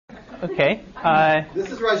Okay.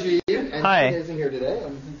 This is Rajiv, and hi. Tina isn't here today,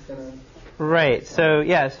 and he's gonna. Right. So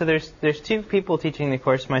there's two people teaching the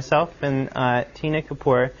course, myself and Tina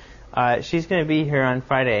Kapoor. She's going to be here on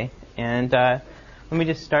Friday, and let me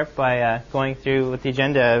just start by going through with the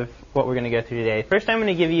agenda of what we're going to go through today. First, I'm going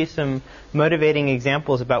to give you some motivating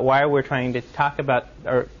examples about why we're trying to talk about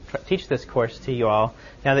or teach this course to you all.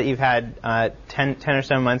 Now that you've had 10 or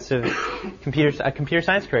so months of computer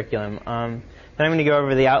science curriculum. Then I'm going to go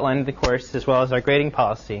over the outline of the course as well as our grading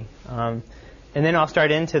policy. And then I'll start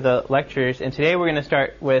into the lectures. And today we're going to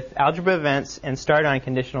start with algebra events and start on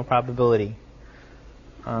conditional probability.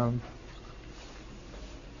 Let's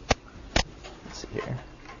see here.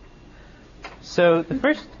 So the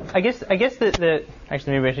first, I guess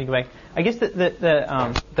actually maybe I should go back. I guess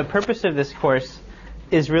the purpose of this course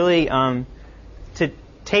is really to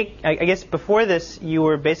take, I guess before this you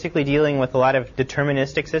were basically dealing with a lot of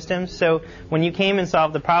deterministic systems. So when you came and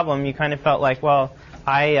solved the problem, you kind of felt like, well,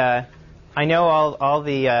 I know all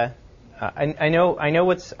the I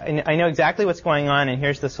know exactly what's going on, and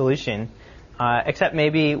here's the solution. Except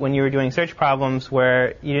maybe when you were doing search problems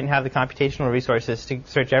where you didn't have the computational resources to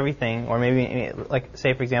search everything, or maybe like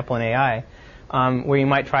say for example in AI, where you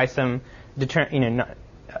might try some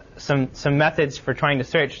some methods for trying to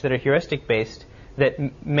search that are heuristic based that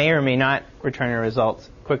may or may not return a result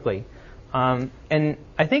quickly. And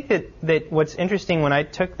I think that what's interesting when I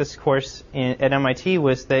took this course at MIT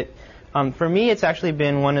was that for me it's actually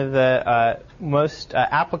been one of the most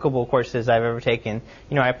applicable courses I've ever taken.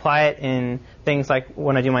 I apply it in things like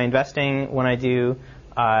when I do my investing, when I do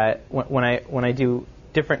when I do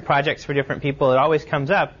different projects for different people. It always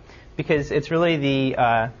comes up because it's really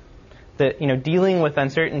the dealing with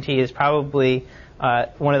uncertainty is probably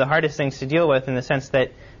one of the hardest things to deal with, in the sense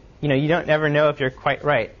that you don't ever know if you're quite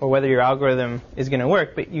right or whether your algorithm is going to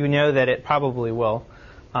work, but you know that it probably will.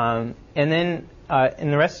 And then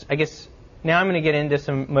in the rest, I guess now I'm going to get into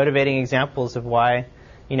some motivating examples of why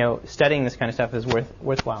studying this kind of stuff is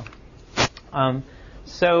worthwhile.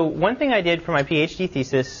 So one thing I did for my PhD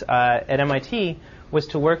thesis at MIT was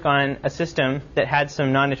to work on a system that had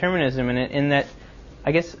some non-determinism in it, in that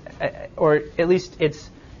I guess, or at least it's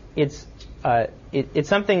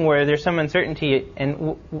something where there's some uncertainty.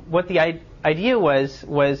 And what the idea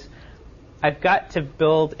was I've got to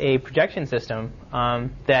build a projection system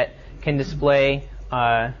that can display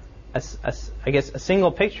I guess a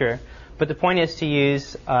single picture, but the point is to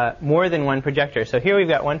use more than one projector. So here we've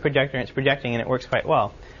got one projector and it's projecting and it works quite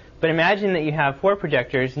well. But imagine that you have 4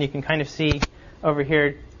 projectors, and you can kind of see over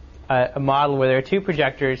here a model where there are 2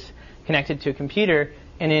 projectors connected to a computer.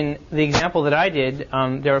 And in the example that I did,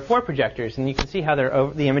 there are 4 projectors, and you can see how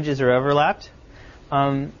the images are overlapped.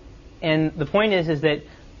 And the point is that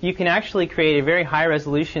you can actually create a very high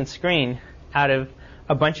resolution screen out of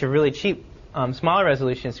a bunch of really cheap smaller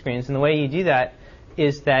resolution screens. And the way you do that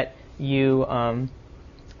is that you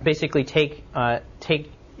basically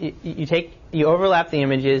you overlap the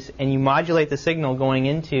images and you modulate the signal going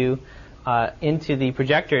into the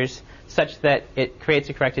projectors such that it creates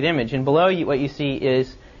a corrected image. And below what you see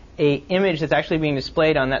is a image that's actually being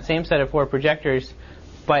displayed on that same set of 4 projectors,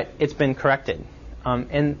 but it's been corrected.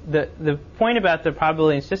 And the point about the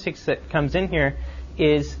probability and statistics that comes in here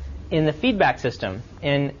is in the feedback system.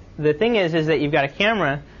 And the thing is that you've got a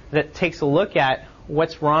camera that takes a look at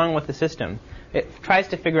what's wrong with the system. It tries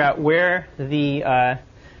to figure out where the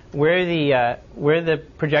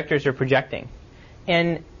projectors are projecting.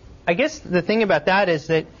 And I guess the thing about that is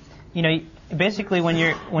that basically when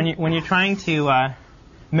you're trying to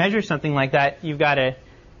measure something like that, you've got a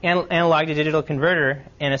analog to digital converter,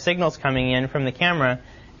 and a signal's coming in from the camera,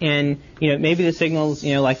 and maybe the signal's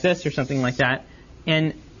like this or something like that.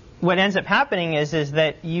 And what ends up happening is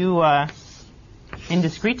that you in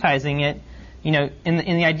discretizing it, in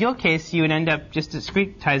the ideal case you would end up just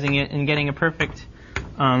discretizing it and getting a perfect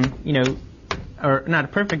or not a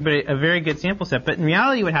perfect, but a very good sample set. But in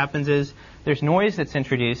reality what happens is there's noise that's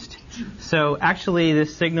introduced. So actually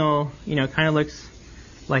this signal kind of looks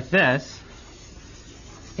like this,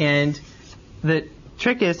 and the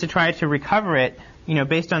trick is to try to recover it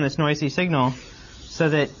based on this noisy signal, so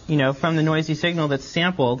that from the noisy signal that's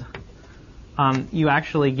sampled you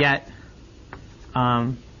actually get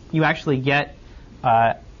the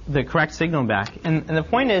correct signal back. And the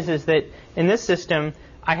point is that in this system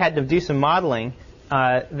I had to do some modeling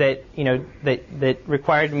that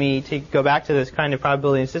required me to go back to this kind of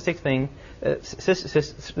probability and statistics thing,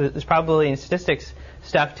 this probability and statistics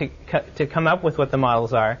stuff to come up with what the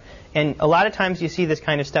models are. And a lot of times you see this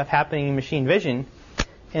kind of stuff happening in machine vision,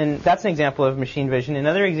 and that's an example of machine vision.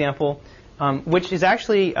 Another example which is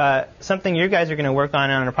actually something you guys are going to work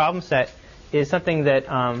on a problem set, is something that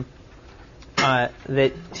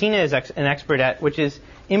that Tina is an expert at, which is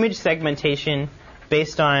image segmentation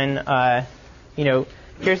based on,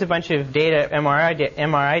 here's a bunch of data,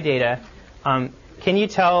 MRI data. Can you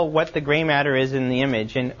tell what the gray matter is in the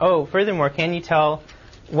image? And furthermore, can you tell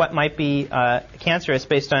what might be cancerous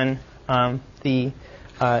based on the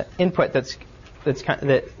input that's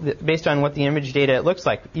based on what the image data looks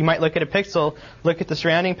like? You might look at a pixel, look at the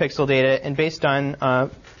surrounding pixel data, and based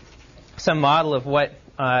on some model of what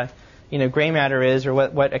gray matter is, or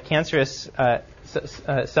what a cancerous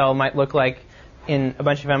cell might look like in a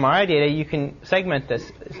bunch of MRI data, you can segment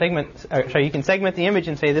you can segment the image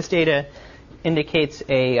and say this data indicates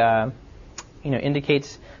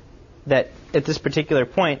indicates that at this particular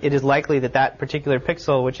point it is likely that particular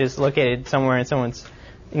pixel, which is located somewhere in someone's,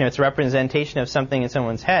 it's a representation of something in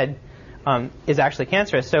someone's head, is actually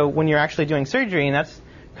cancerous. So when you're actually doing surgery, and that's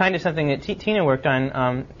kind of something that Tina worked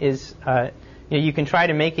on, is you can try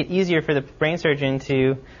to make it easier for the brain surgeon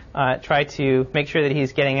to try to make sure that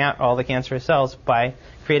he's getting out all the cancerous cells by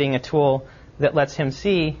creating a tool that lets him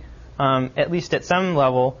see, at least at some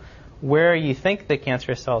level, where you think the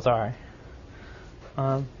cancerous cells are.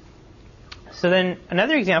 So then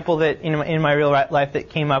another example that in my real life that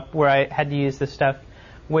came up where I had to use this stuff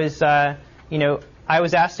was, I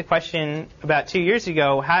was asked a question about 2 years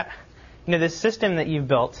ago, this system that you've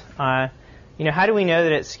built, how do we know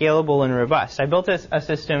that it's scalable and robust? I built a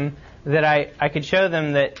system that I could show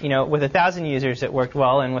them that, with 1,000 users it worked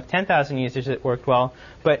well, and with 10,000 users it worked well,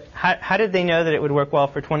 but how did they know that it would work well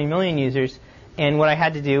for 20 million users? And what I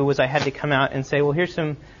had to do was I had to come out and say, well, here's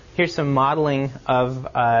some modeling of,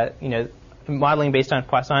 modeling based on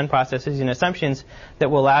Poisson processes and assumptions that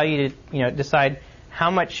will allow you to, decide how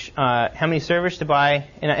many servers to buy.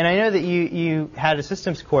 And I know that you had a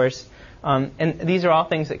systems course, and these are all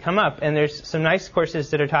things that come up. And there's some nice courses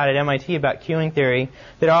that are taught at MIT about queuing theory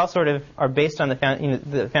that all sort of are based on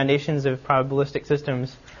the foundations of probabilistic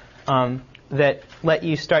systems that let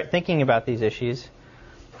you start thinking about these issues.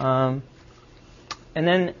 And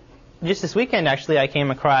then just this weekend, actually, I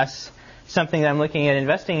came across something that I'm looking at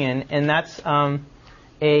investing in, and that's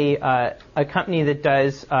a company that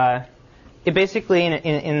does it basically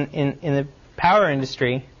in the power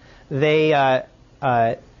industry. They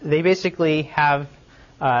basically have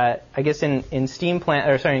I guess in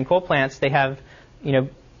coal plants they have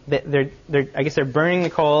they're burning the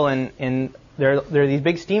coal, and there are these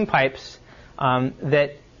big steam pipes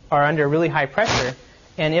that are under really high pressure,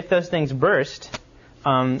 and if those things burst,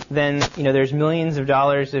 then there's millions of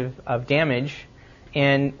dollars of damage.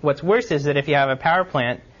 And what's worse is that if you have a power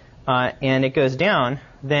plant and it goes down,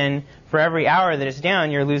 then for every hour that it's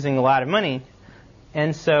down, you're losing a lot of money.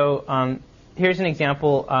 And so here's an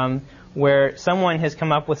example where someone has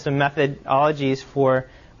come up with some methodologies for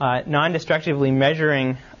non-destructively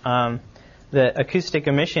measuring the acoustic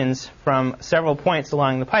emissions from several points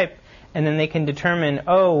along the pipe, and then they can determine,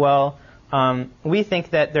 we think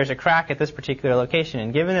that there's a crack at this particular location,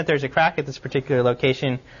 and given that there's a crack at this particular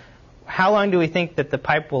location, how long do we think that the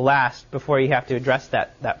pipe will last before you have to address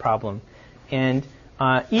that problem? And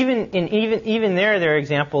even there are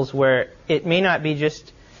examples where it may not be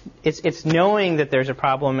just it's knowing that there's a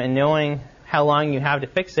problem and knowing how long you have to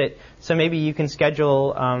fix it. So maybe you can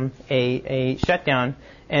schedule a shutdown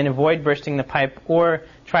and avoid bursting the pipe, or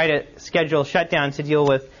try to schedule shutdown to deal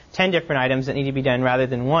with 10 different items that need to be done rather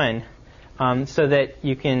than one. So that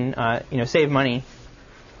you can, save money.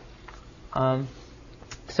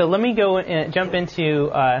 So let me go and jump into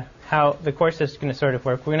how the course is going to sort of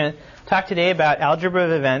work. We're going to talk today about algebra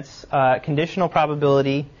of events, conditional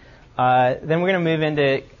probability. Then we're going to move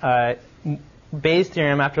into Bayes'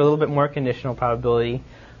 theorem after a little bit more conditional probability.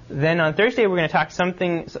 Then on Thursday we're going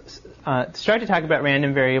to start to talk about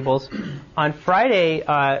random variables. On Friday,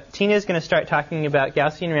 Tina is going to start talking about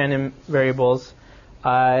Gaussian random variables.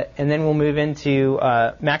 And then we'll move into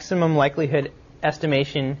maximum likelihood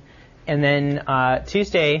estimation. And then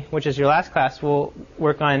Tuesday, which is your last class, we'll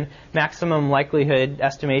work on maximum likelihood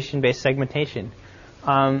estimation-based segmentation.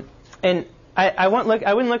 And I wouldn't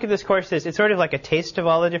look at this course as it's sort of like a taste of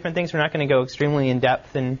all the different things. We're not going to go extremely in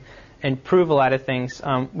depth and prove a lot of things.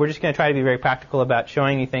 We're just going to try to be very practical about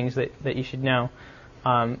showing you things that you should know,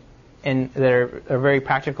 and that are very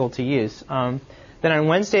practical to use. Then on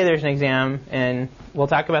Wednesday there's an exam, and we'll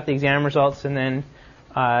talk about the exam results, and then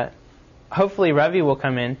hopefully Ravi will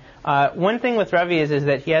come in. One thing with Ravi is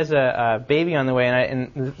that he has a baby on the way,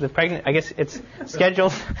 and the pregnant. I guess it's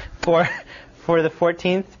scheduled for the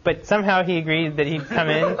 14th, but somehow he agreed that he'd come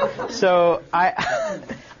in. So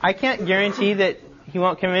I can't guarantee that he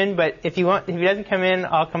won't come in. But if he doesn't come in,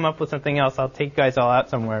 I'll come up with something else. I'll take you guys all out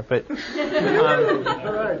somewhere. But so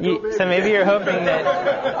maybe you're hoping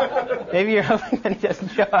that he doesn't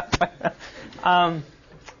show up. All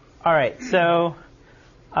right. So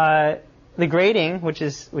the grading, which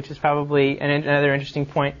is probably another interesting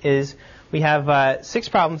point, is we have 6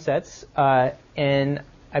 problem sets, and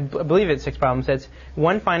I believe it's 6 problem sets,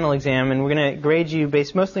 1 final exam, and we're going to grade you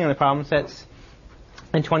based mostly on the problem sets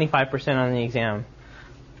and 25% on the exam.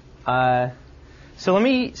 So let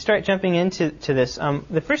me start jumping into this.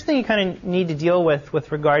 The first thing you kind of need to deal with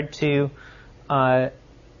regard to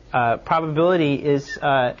probability is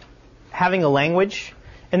having a language,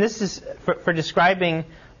 and this is for describing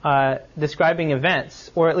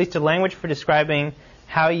events, or at least a language for describing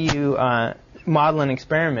how you model an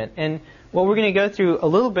experiment. And what we're going to go through a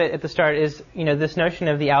little bit at the start is, this notion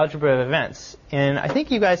of the algebra of events. And I think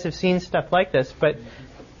you guys have seen stuff like this, but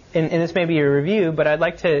and this may be a review, but I'd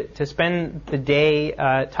like to spend the day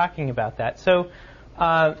talking about that. So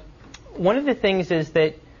one of the things is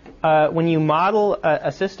that when you model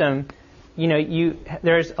a system,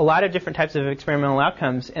 there's a lot of different types of experimental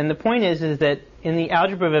outcomes. And the point is that in the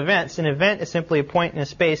algebra of events, an event is simply a point in a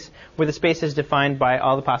space where the space is defined by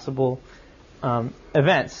all the possible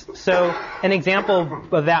events. So an example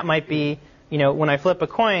of that might be, when I flip a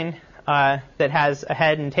coin that has a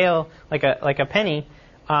head and tail, like a penny,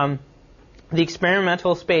 the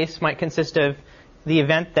experimental space might consist of the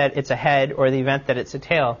event that it's a head or the event that it's a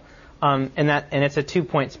tail, and it's a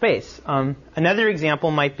 2-point space. Another example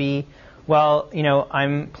might be,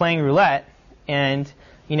 I'm playing roulette, and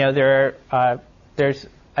there's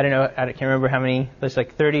I don't know, I can't remember how many. There's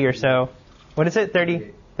like 30 or so. What is it?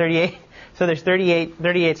 30, 38. So there's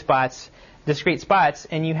 38 spots, discrete spots,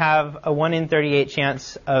 and you have a 1 in 38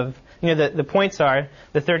 chance of, the points are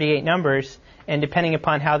the 38 numbers, and depending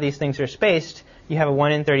upon how these things are spaced, you have a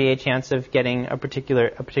 1 in 38 chance of getting a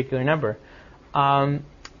particular number.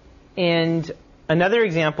 And another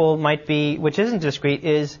example might be, which isn't discrete,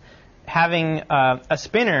 is having a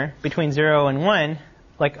spinner between 0 and 1,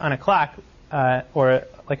 like on a clock, or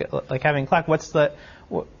like having a clock. What's the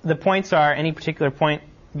points are any particular point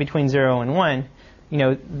between 0 and 1,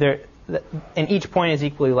 and each point is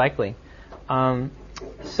equally likely.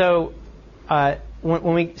 So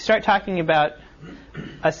when we start talking about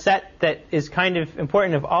a set that is kind of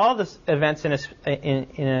important of all the events in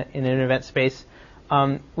an event space,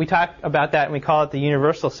 we talk about that and we call it the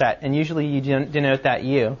universal set, and usually you denote that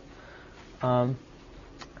U.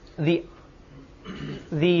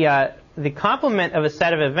 The complement of a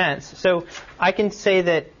set of events. So I can say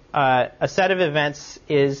that a set of events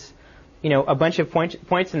is, a bunch of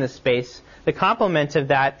points in the space. The complement of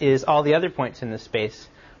that is all the other points in the space.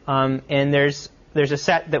 And there's a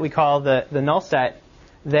set that we call the null set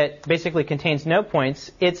that basically contains no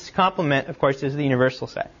points. Its complement, of course, is the universal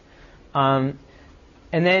set. And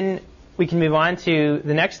then we can move on to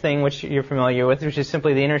the next thing, which you're familiar with, which is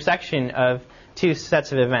simply the intersection of 2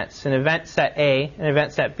 sets of events. An event set A and an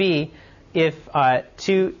event set B. If the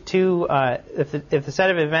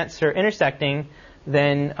set of events are intersecting,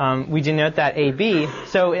 then we denote that AB.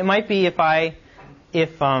 So it might be if I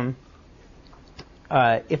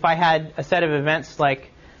had a set of events like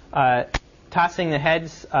tossing the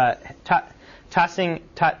heads, tossing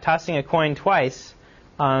a coin twice,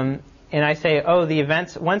 and I say, the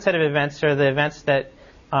events, one set of events are the events that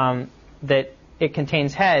it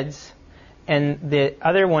contains heads, and the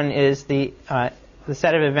other one is the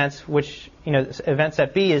set of events which, event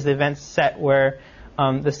set B is the event set where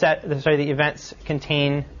the events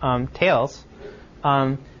contain tails.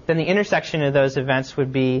 Then the intersection of those events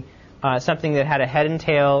would be something that had a head and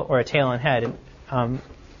tail or a tail and head. And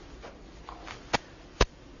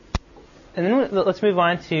then let's move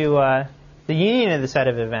on to the union of the set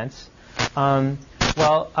of events. The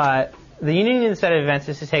union of the set of events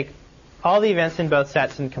is to take all the events in both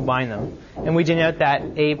sets and combine them, and we denote that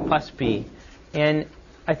A plus B. And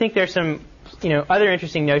I think there's some, other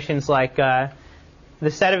interesting notions like the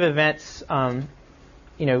set of events. 2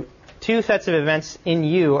 sets of events in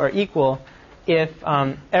U are equal if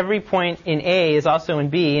every point in A is also in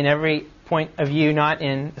B, and every point of U not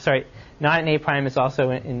in A prime is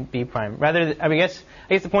also in B prime. I guess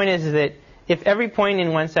the point is that if every point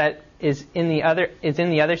in one set is in the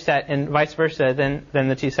other set and vice versa, then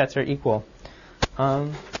the 2 sets are equal.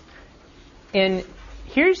 And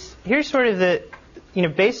here's sort of the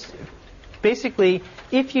basically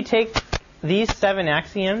if you take these 7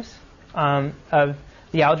 axioms of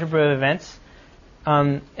the algebra of events,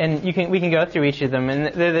 and we can go through each of them, and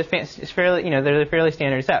they're the fairly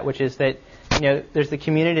standard set, which is that there's the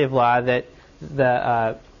commutative law that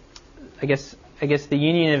I guess the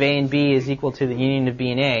union of A and B is equal to the union of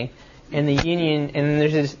B and A, and the union, and then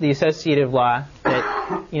there's the associative law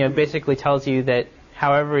that basically tells you that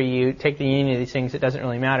however you take the union of these things, it doesn't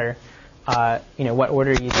really matter, what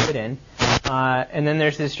order you do it in. And then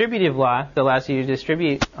there's the distributive law that allows you to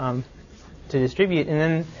distribute, and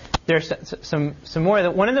then there's some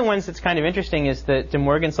more. One of the ones that's kind of interesting is the De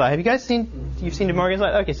Morgan's law. Have you guys seen? You've seen De Morgan's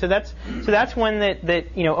law? Okay, so that's one that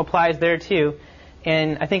applies there too.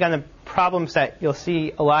 And I think on the problem set you'll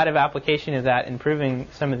see a lot of application of that in proving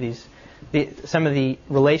some of the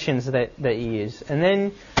relations that you use. And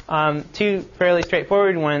then two fairly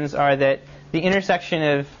straightforward ones are that the intersection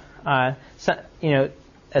of an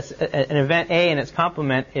event A and its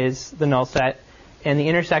complement is the null set, and the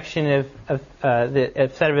intersection of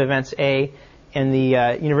the set of events A and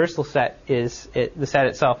the universal set is the set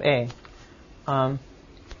itself A.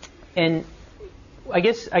 And I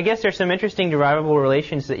guess there's some interesting derivable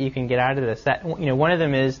relations that you can get out of this. That one of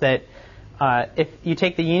them is that if you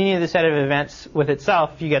take the union of the set of events with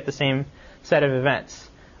itself, you get the same set of events.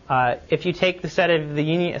 If you take the set of the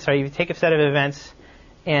union, you take a set of events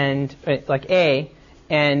and like A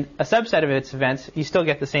and a subset of its events, you still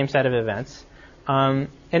get the same set of events. And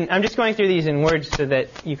I'm just going through these in words so that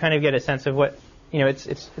you kind of get a sense of what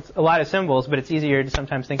it's a lot of symbols, but it's easier to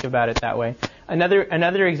sometimes think about it that way.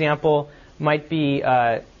 Another example might be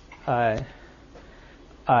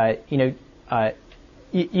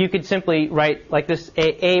you could simply write like this: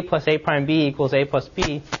 A plus A prime B equals A plus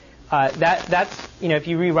B. That's if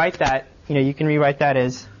you rewrite that, you can rewrite that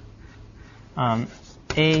as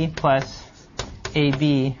A plus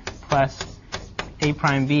AB plus A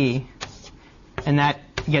prime B, and that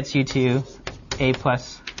gets you to A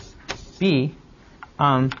plus B.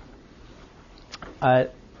 I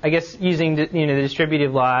guess using the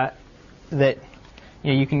distributive law that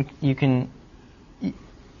you can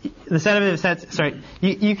the set of the sets. Sorry,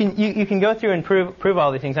 you can go through and prove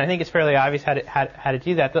all these things. I think it's fairly obvious how to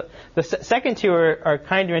do that. The second two are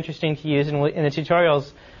kind of interesting to use, and in the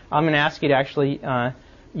tutorials, I'm going to ask you to actually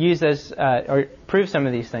use those or prove some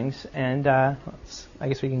of these things. And I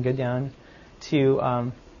guess we can go down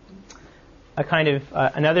to a kind of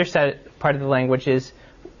another part of the language is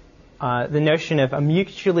the notion of a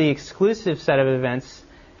mutually exclusive set of events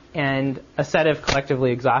and a set of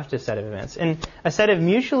collectively exhaustive set of events. And a set of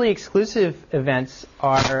mutually exclusive events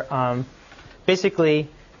are basically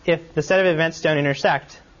if the set of events don't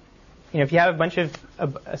intersect. If you have a bunch of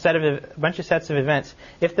sets of events,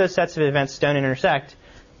 if those sets of events don't intersect,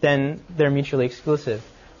 then they're mutually exclusive.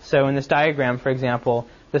 So in this diagram, for example,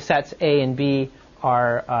 the sets A and B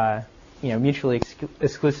are mutually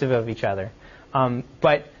exclusive of each other.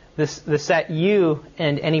 But the set U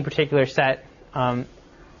and any particular set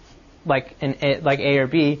like A or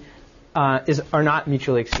B are not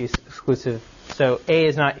mutually exclusive. So A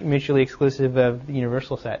is not mutually exclusive of the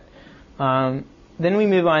universal set. Then we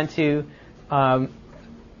move on to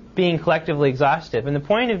being collectively exhaustive. And the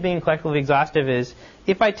point of being collectively exhaustive is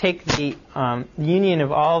if I take the union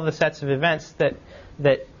of all the sets of events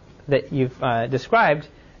that you've described,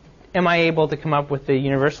 am I able to come up with the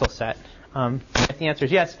universal set? If the answer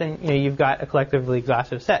is yes, then you've got a collectively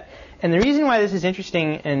exhaustive set. And the reason why this is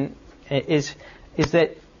interesting is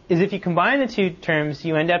if you combine the two terms,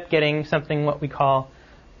 you end up getting something what we call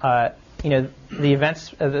the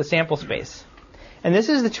events of the sample space. And this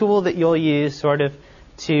is the tool that you'll use sort of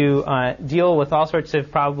to deal with all sorts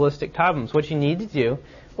of probabilistic problems. What you need to do,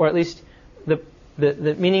 or at least the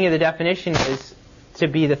meaning of the definition is to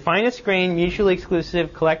be the finest grained, mutually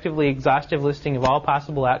exclusive, collectively exhaustive listing of all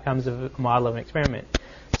possible outcomes of a model of an experiment.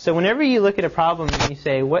 So whenever you look at a problem and you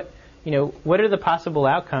say, what are the possible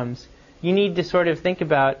outcomes, you need to sort of think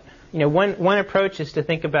about, one approach is to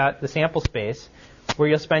think about the sample space, where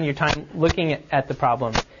you'll spend your time looking at the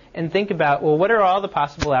problem, and think about, well, what are all the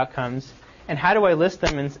possible outcomes, and how do I list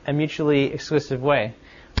them in a mutually exclusive way?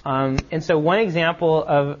 And so one example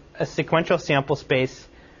of a sequential sample space,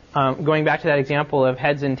 going back to that example of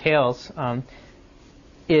heads and tails,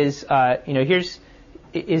 is here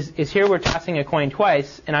we're tossing a coin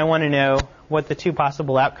twice, and I want to know what the two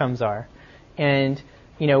possible outcomes are. And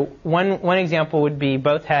one example would be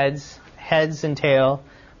both heads and tails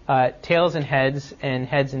and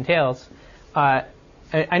heads and tails. I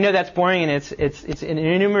know that's boring and it's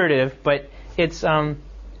enumerative, but it's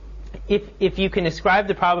if you can ascribe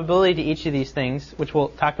the probability to each of these things, which we'll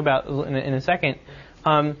talk about in a second,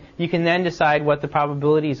 you can then decide what the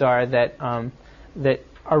probabilities are that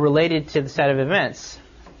are related to the set of events.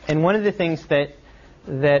 And one of the things that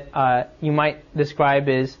you might describe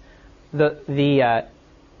is the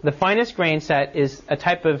the finest grain set is a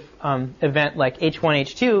type of event like H1,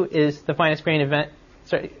 H2 is the finest grain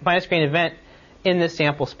event in this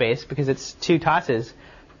sample space because it's two tosses.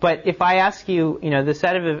 But if I ask you, the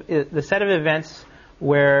set of events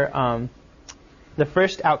where the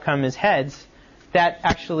first outcome is heads, that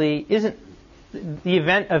actually isn't the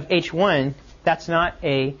event of H1. That's not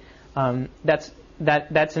a that's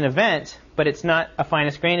an event, but it's not a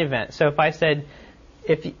finest grain event. So if I said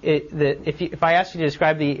if I asked you to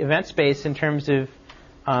describe the event space in terms of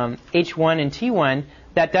H1 and T1,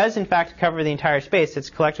 that does in fact cover the entire space. It's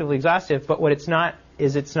collectively exhaustive, but what it's not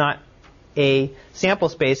is it's not a sample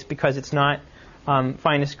space because it's not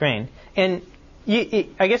finest grain. And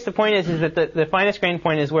I guess the point is that the finest grain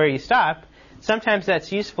point is where you stop. Sometimes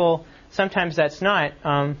that's useful, sometimes that's not,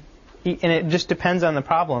 and it just depends on the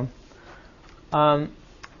problem.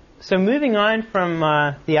 So moving on from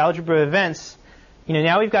the algebra events,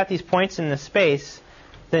 now we've got these points in the space.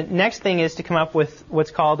 The next thing is to come up with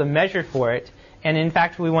what's called a measure for it, and in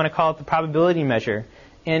fact we want to call it the probability measure.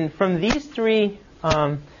 And from these three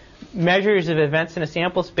measures of events in a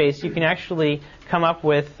sample space, you can actually come up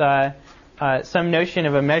with some notion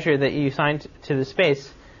of a measure that you assign to the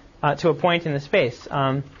space, to a point in the space.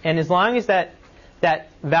 And as long as that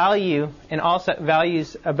value and all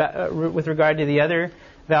values with regard to the other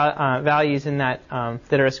values in that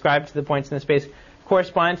that are ascribed to the points in the space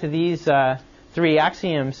correspond to these three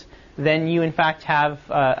axioms, then you in fact have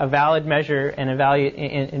a valid measure and a value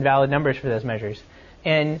in valid numbers for those measures.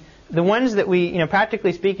 And the ones that we,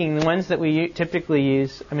 practically speaking, the ones that we typically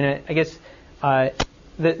use, I guess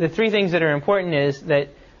the three things that are important is that,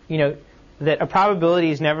 that a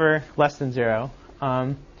probability is never less than 0.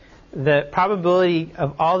 The probability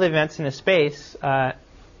of all the events in a space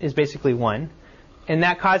is basically 1. And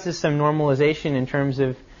that causes some normalization in terms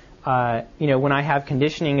of, when I have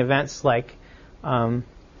conditioning events like,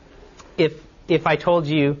 if I told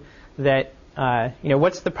you that,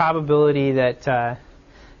 what's the probability that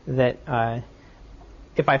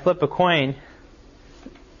if I flip a coin,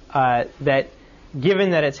 that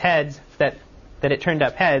given that it's heads, that it turned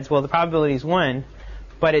up heads, well, the probability is 1,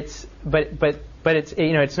 but it's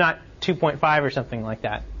it's not 2.5 or something like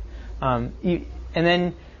that. And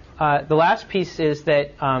then the last piece is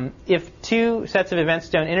that if two sets of events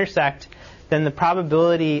don't intersect, then the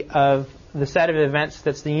probability of the set of events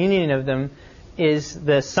that's the union of them is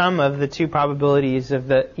the sum of the two probabilities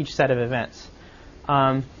of each set of events.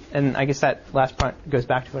 And I guess that last part goes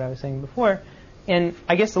back to what I was saying before. And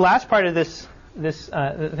I guess the last part of this the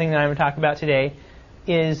thing that I'm going to talk about today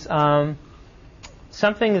is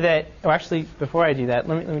something that. Oh, actually, before I do that,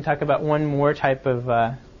 let me talk about one more type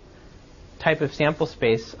of sample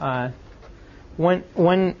space. One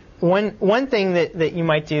thing that you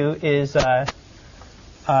might do is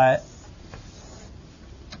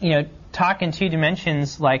talk in two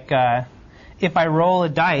dimensions. Like if I roll a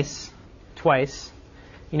dice twice,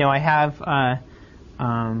 I have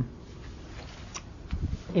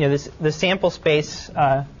the sample space.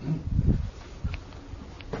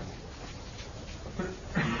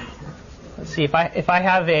 Let's see, if I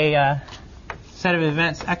have a set of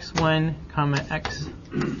events x1,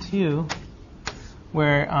 x2,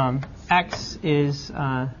 where x is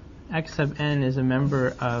x sub n is a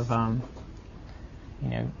member of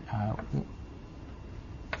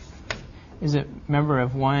is a member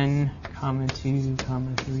of 1, 2,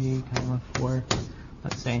 3, 4.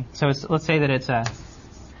 Let's say. So let's say that it's a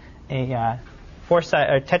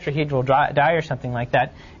four-sided tetrahedral die or something like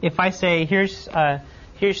that. If I say here's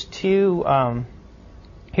two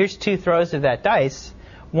throws of that dice,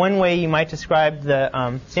 one way you might describe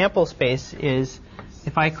the sample space is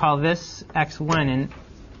if I call this x1 and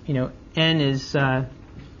n is the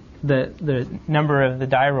number of the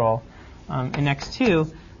die roll in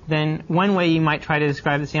x2, then one way you might try to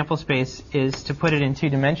describe the sample space is to put it in two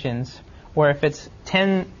dimensions. Or if it's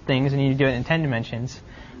 10 things and you do it in 10 dimensions,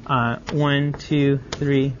 1, 2,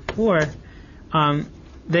 3, 4,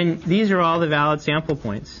 then these are all the valid sample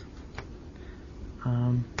points.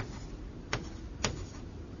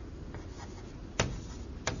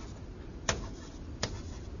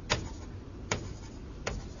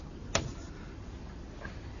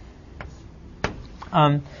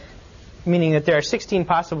 Meaning that there are 16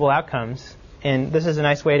 possible outcomes, and this is a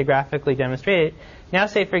nice way to graphically demonstrate it. Now,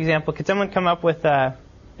 say, for example, could someone come up with an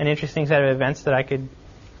interesting set of events that I could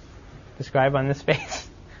describe on this space?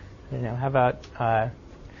 I don't know. How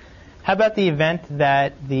about the event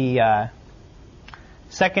that the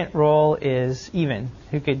second roll is even?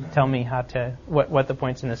 Who could tell me what the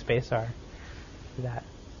points in the space are for that?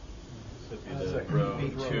 Row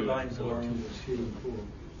 2.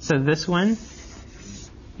 So this one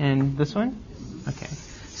and this one? Okay.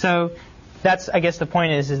 So that's, I guess the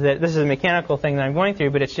point is that this is a mechanical thing that I'm going through,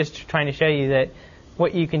 but it's just trying to show you that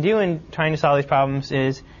what you can do in trying to solve these problems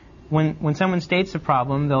is when someone states a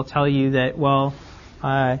problem, they'll tell you that, well,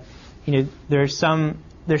 there's some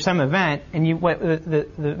event, and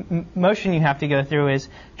the motion you have to go through is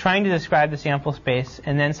trying to describe the sample space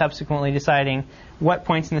and then subsequently deciding what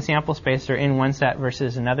points in the sample space are in one set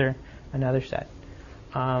versus another set.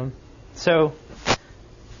 So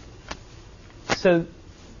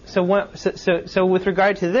with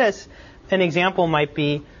regard to this, an example might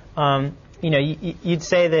be, you'd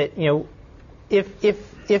say that,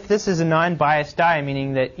 if this is a non-biased die,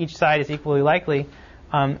 meaning that each side is equally likely,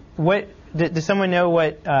 does someone know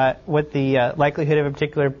what the likelihood of a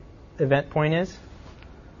particular event point is?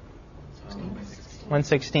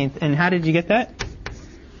 1/16. And how did you get that?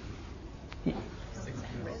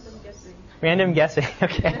 Random guessing.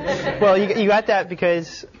 Okay. Well, you got that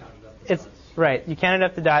because it's right. You counted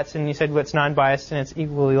up the dots and you said what's non-biased and it's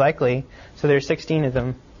equally likely. So there's 16 of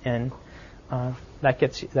them, and that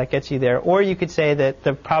gets you there. Or you could say that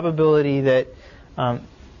the probability that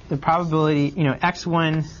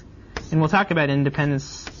x1, and we'll talk about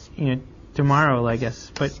independence tomorrow, I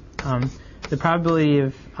guess. But the probability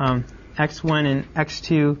of x1 and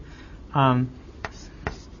x2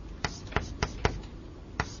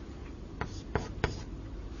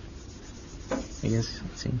 I guess,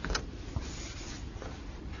 let's see.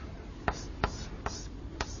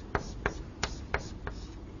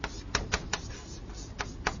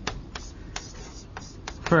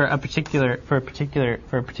 For a particular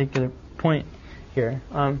point here.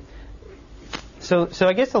 So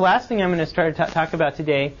I guess the last thing I'm going to start to talk about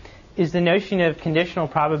today is the notion of conditional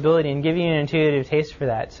probability and give you an intuitive taste for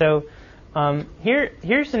that. So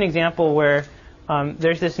here's an example where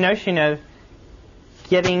there's this notion of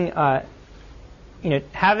getting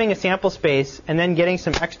having a sample space and then getting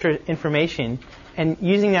some extra information and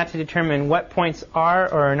using that to determine what points are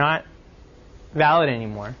or are not valid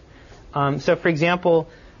anymore. So, for example,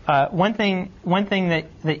 one thing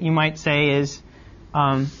that you might say is,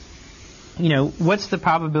 what's the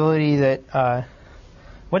probability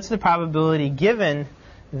given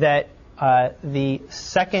that the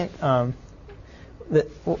second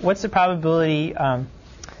what's the probability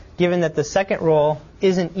given that the second roll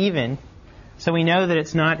isn't even? So we know that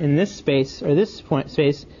it's not in this space or this point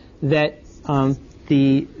space that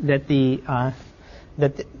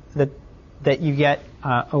that you get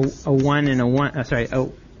a 1 and a 1.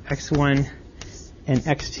 X1 and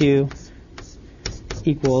x2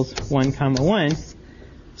 equals 1, 1.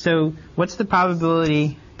 So what's the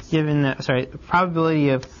probability given that? Probability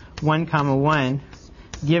of 1, 1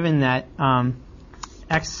 given that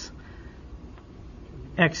x2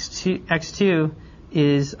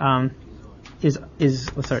 is odd,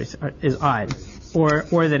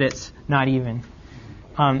 or that it's not even.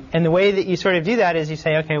 And the way that you sort of do that is you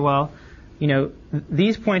say, okay, well,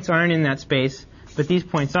 these points aren't in that space, but these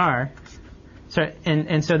points are. So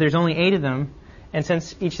so there's only 8 of them, and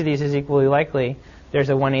since each of these is equally likely, there's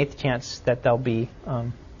a 1/8 chance that they'll be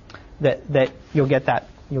that you'll get that.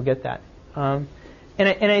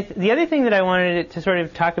 The other thing that I wanted to sort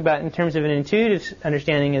of talk about in terms of an intuitive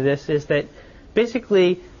understanding of this is that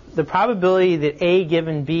basically the probability that A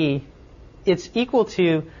given B, it's equal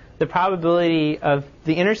to the probability of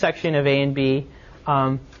the intersection of A and B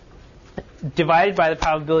divided by the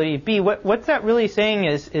probability of B. What's that really saying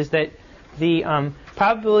is that the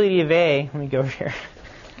probability of A, let me go over here,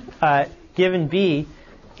 given B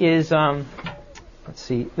is, let's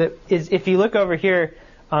see, if you look over here,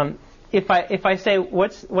 if I say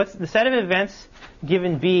what's the set of events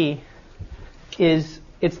given B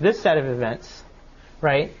it's this set of events,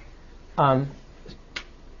 right?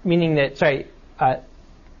 Meaning that,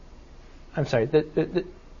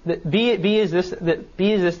 the B is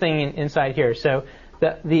this thing inside here. So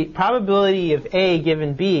the probability of A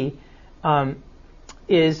given B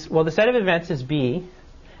is, well, the set of events is B,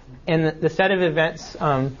 and the set of events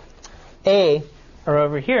A are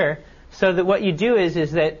over here. So that what you do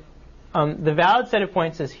is that the valid set of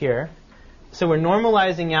points is here. So we're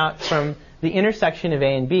normalizing out from the intersection of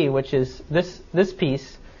A and B, which is this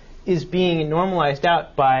piece, is being normalized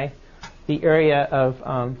out by the area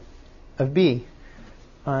of B.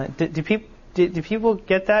 Do people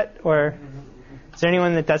get that, or is there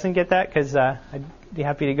anyone that doesn't get that? Because I'd be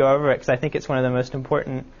happy to go over it, because I think it's one of the most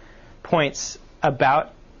important points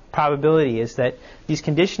about probability is that these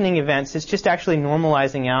conditioning events, it's just actually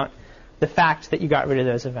normalizing out the fact that you got rid of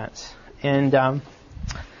those events. And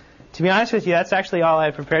to be honest with you, that's actually all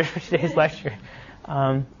I prepared for today's lecture.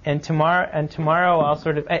 And tomorrow I'll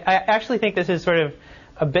I actually think this is sort of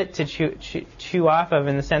a bit to chew off of,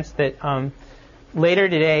 in the sense that later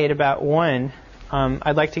today at about 1,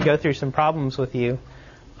 I'd like to go through some problems with you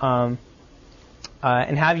and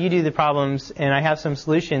have you do the problems, and I have some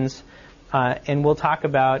solutions, and we'll talk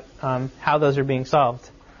about how those are being solved.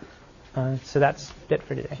 So that's it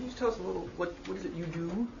for today. Can you tell us a little, what is it you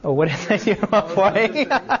do? Oh, what did I do? Oh, boy.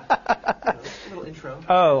 A little intro.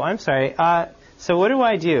 Oh, I'm sorry. So what do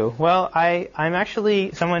I do? Well, I'm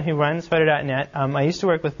actually someone who runs Photo.net. I used to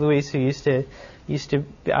work with Luis, who was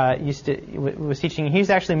teaching. He's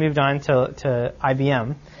actually moved on to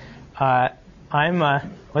IBM.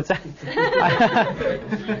 What's that?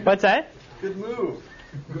 What's that? Good move.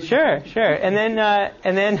 Sure.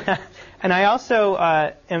 And I also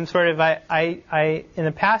am sort of, I in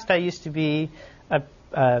the past I used to be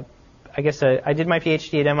I did my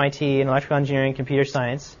PhD at MIT in electrical engineering and computer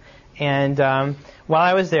science. And while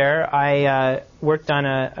I was there, I worked on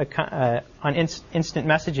instant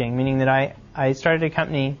messaging, meaning that I started a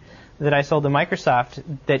company that I sold to Microsoft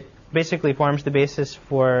that basically forms the basis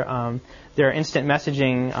for their instant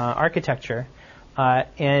messaging architecture.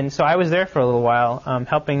 And so I was there for a little while,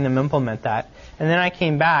 helping them implement that. And then I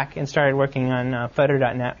came back and started working on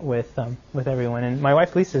Photo.net with everyone. And my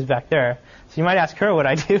wife Lisa is back there, so you might ask her what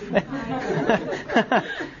I do.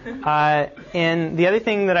 And the other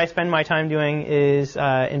thing that I spend my time doing is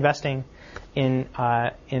investing in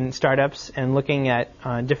startups and looking at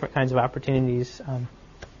different kinds of opportunities.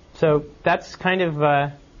 So that's kind of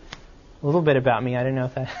a little bit about me. I don't know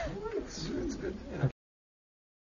if that.